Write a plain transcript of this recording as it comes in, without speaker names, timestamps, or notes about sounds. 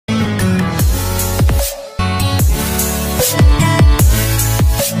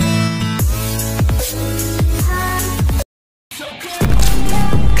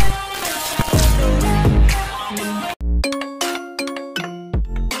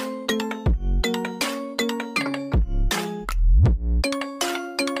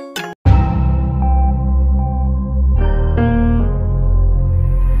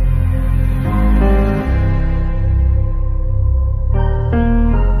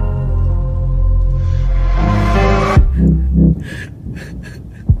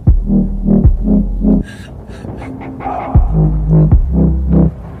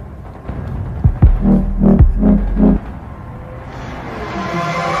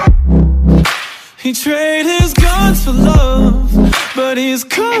He traded his guns for love, but he's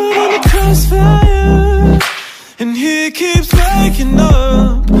caught in the crossfire. And he keeps waking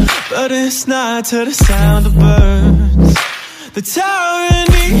up, but it's not to the sound of birds. The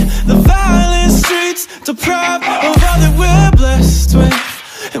tyranny, the violent streets, deprived of all that we're blessed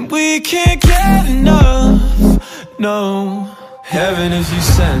with, and we can't get enough, no. Heaven, if you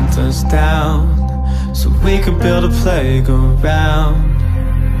sent us down, so we could build a playground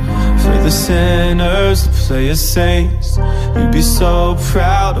for the sinners to play as saints. You'd be so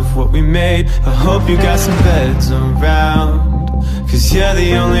proud of what we made. I hope you got some beds around, 'cause you're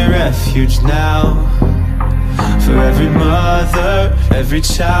the only refuge now. For every mother, every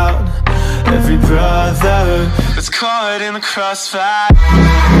child, every brother that's caught in the crossfire,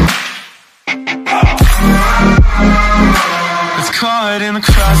 that's caught in the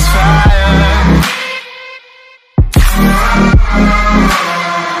crossfire.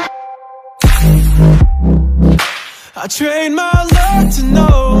 I trade my luck to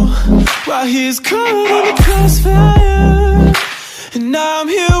know why he's caught in the crossfire. And I'm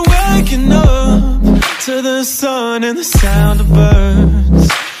here waking up to the sun and the sound of birds.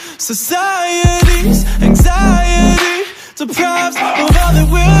 Society's anxiety deprives of all that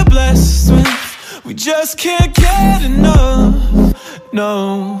we're blessed with. We just can't get enough,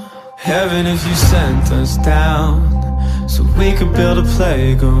 no. Heaven, if you sent us down, so we could build a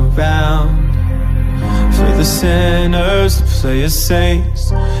playground for the sinners to play as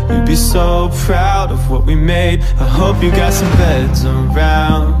saints. You'd be so proud of what we made. I hope you got some beds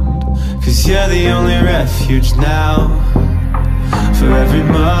around, 'cause you're the only refuge now. For every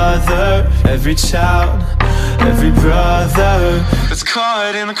mother, every child, every brother that's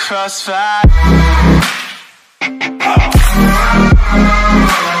caught in the crossfire,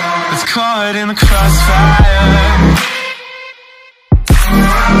 that's caught in the crossfire.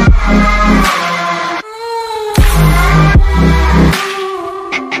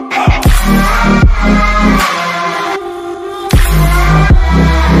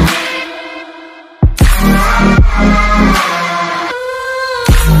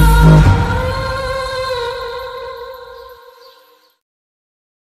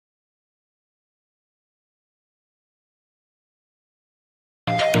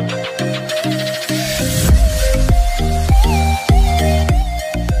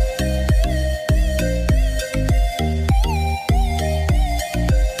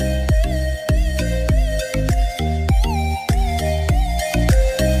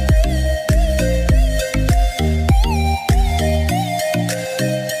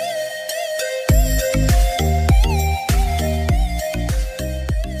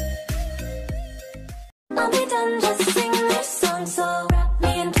 I'll be done just